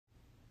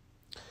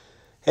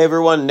Hey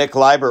everyone, Nick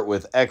Liebert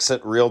with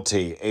Exit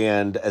Realty.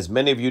 And as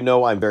many of you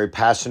know, I'm very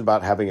passionate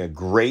about having a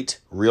great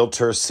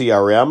Realtor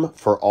CRM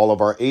for all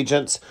of our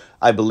agents.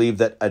 I believe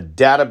that a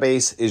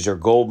database is your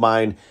gold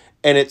mine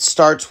and it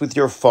starts with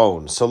your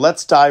phone. So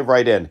let's dive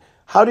right in.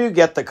 How do you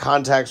get the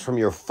contacts from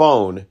your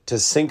phone to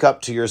sync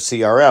up to your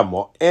CRM?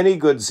 Well, any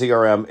good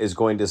CRM is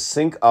going to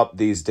sync up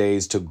these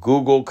days to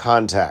Google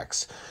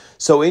Contacts.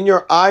 So in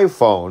your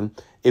iPhone,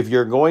 if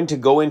you're going to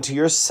go into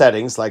your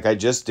settings like I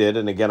just did,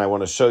 and again, I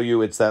want to show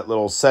you, it's that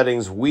little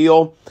settings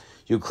wheel.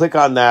 You click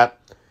on that,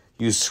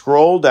 you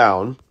scroll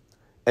down,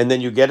 and then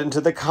you get into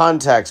the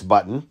contacts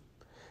button.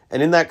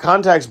 And in that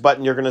contacts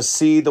button, you're going to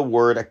see the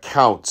word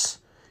accounts.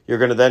 You're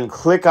going to then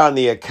click on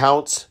the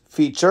accounts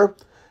feature,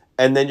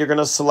 and then you're going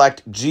to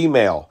select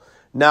Gmail.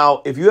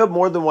 Now, if you have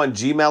more than one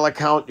Gmail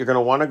account, you're going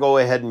to want to go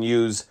ahead and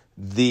use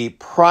the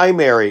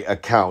primary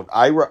account.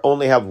 I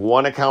only have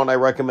one account I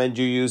recommend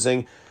you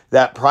using.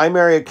 That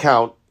primary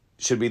account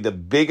should be the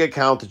big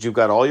account that you've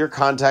got all your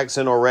contacts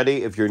in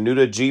already. If you're new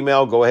to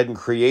Gmail, go ahead and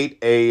create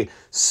a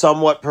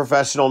somewhat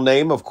professional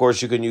name. Of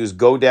course, you can use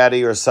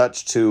GoDaddy or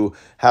such to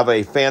have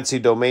a fancy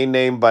domain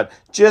name, but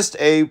just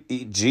a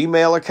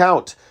Gmail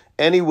account.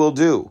 Any will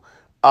do.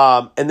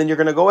 And then you're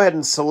going to go ahead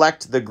and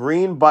select the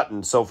green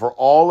button. So for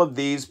all of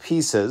these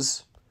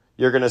pieces,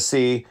 you're going to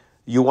see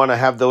you want to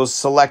have those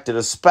selected,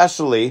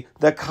 especially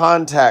the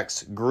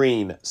contacts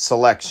green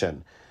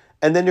selection.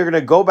 And then you're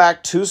going to go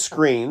back 2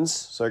 screens.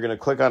 So you're going to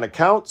click on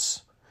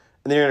accounts,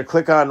 and then you're going to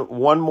click on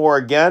one more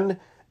again.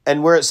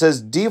 And where it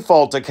says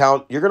default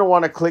account, you're going to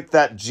want to click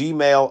that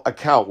Gmail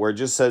account where it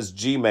just says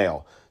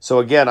Gmail. So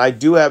again, I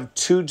do have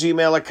 2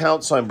 Gmail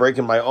accounts, so I'm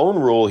breaking my own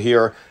rule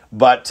here.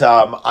 But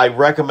I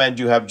recommend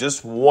you have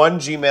just one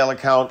Gmail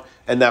account,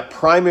 and that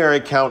primary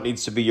account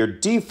needs to be your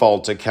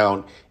default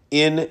account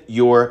in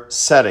your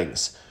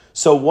settings.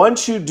 So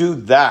once you do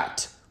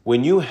that,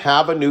 when you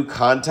have a new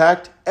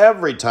contact,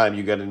 every time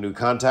you get a new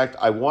contact,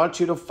 I want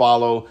you to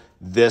follow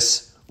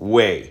this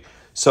way.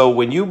 So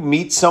when you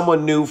meet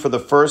someone new for the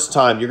first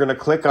time, you're going to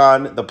click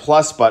on the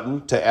plus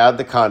button to add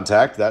the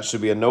contact. That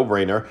should be a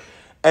no-brainer.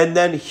 And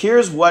then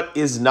here's what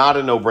is not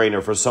a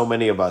no-brainer for so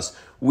many of us.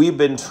 We've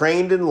been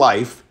trained in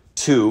life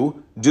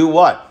to do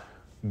what?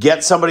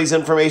 Get somebody's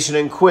information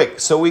in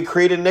quick. So we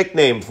create a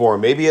nickname for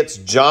him. Maybe it's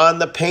John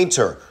the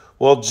Painter.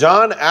 Well,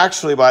 John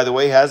actually, by the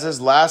way, has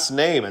his last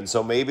name, and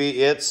so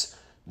maybe it's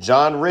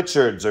John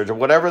Richards or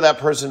whatever that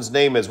person's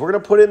name is. We're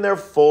going to put in their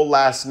full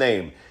last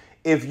name.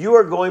 If you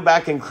are going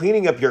back and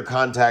cleaning up your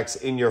contacts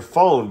in your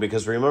phone,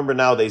 because remember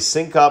now they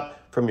sync up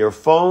from your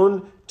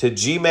phone to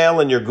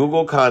Gmail and your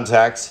Google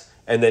Contacts,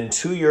 and then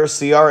to your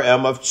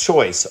CRM of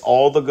choice.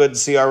 All the good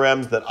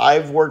CRMs that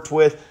I've worked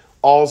with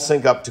all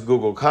sync up to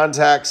Google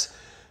Contacts.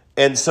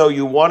 And so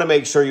you want to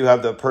make sure you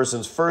have the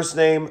person's first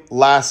name,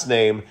 last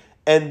name,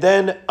 and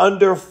then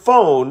under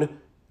phone,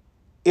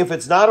 if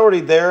it's not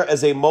already there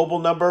as a mobile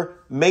number,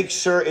 make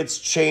sure it's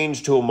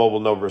changed to a mobile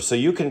number. So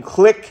you can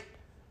click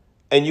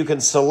and you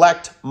can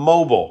select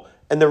mobile.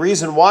 And the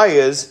reason why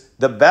is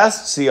the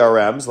best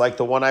CRMs, like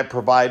the one I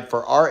provide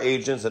for our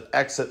agents at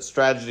Exit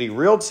Strategy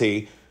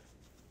Realty,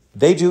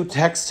 they do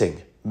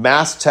texting,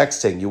 mass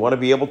texting. You want to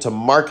be able to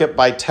market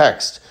by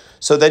text.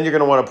 So then you're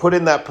going to want to put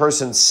in that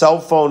person's cell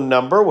phone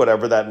number,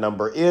 whatever that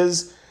number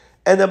is.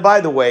 And then, by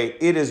the way,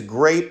 it is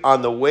great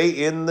on the way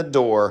in the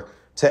door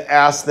to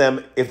ask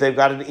them if they've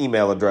got an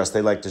email address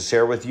they'd like to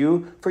share with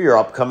you for your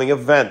upcoming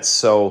events.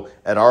 So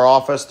at our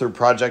office through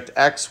Project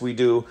X, we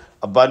do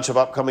a bunch of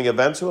upcoming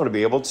events. We want to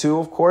be able to,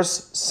 of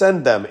course,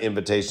 send them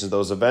invitations to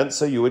those events.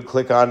 So you would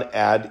click on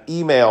Add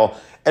Email.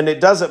 And it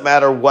doesn't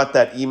matter what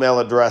that email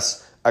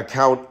address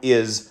account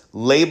is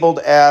labeled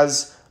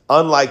as,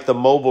 unlike the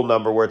mobile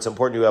number where it's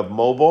important you have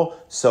mobile.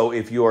 So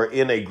if you are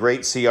in a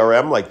great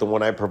CRM like the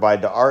one I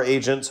provide to our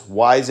agents,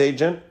 Wise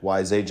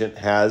Agent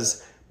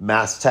has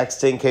mass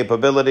texting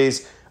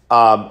capabilities.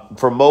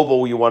 For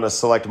mobile, you want to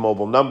select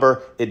mobile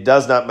number. It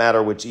does not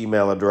matter which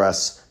email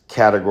address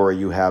category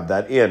you have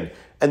that in.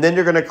 And then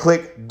you're going to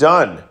click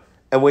Done.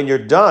 And when you're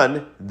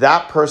done,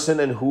 that person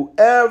and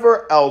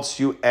whoever else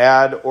you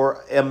add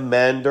or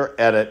amend or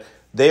edit,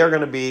 they are going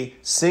to be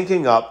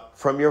syncing up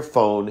from your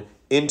phone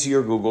into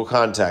your Google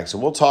Contacts.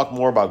 And we'll talk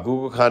more about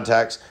Google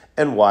Contacts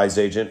and Wise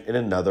Agent in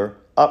another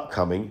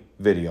upcoming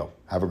video.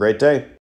 Have a great day.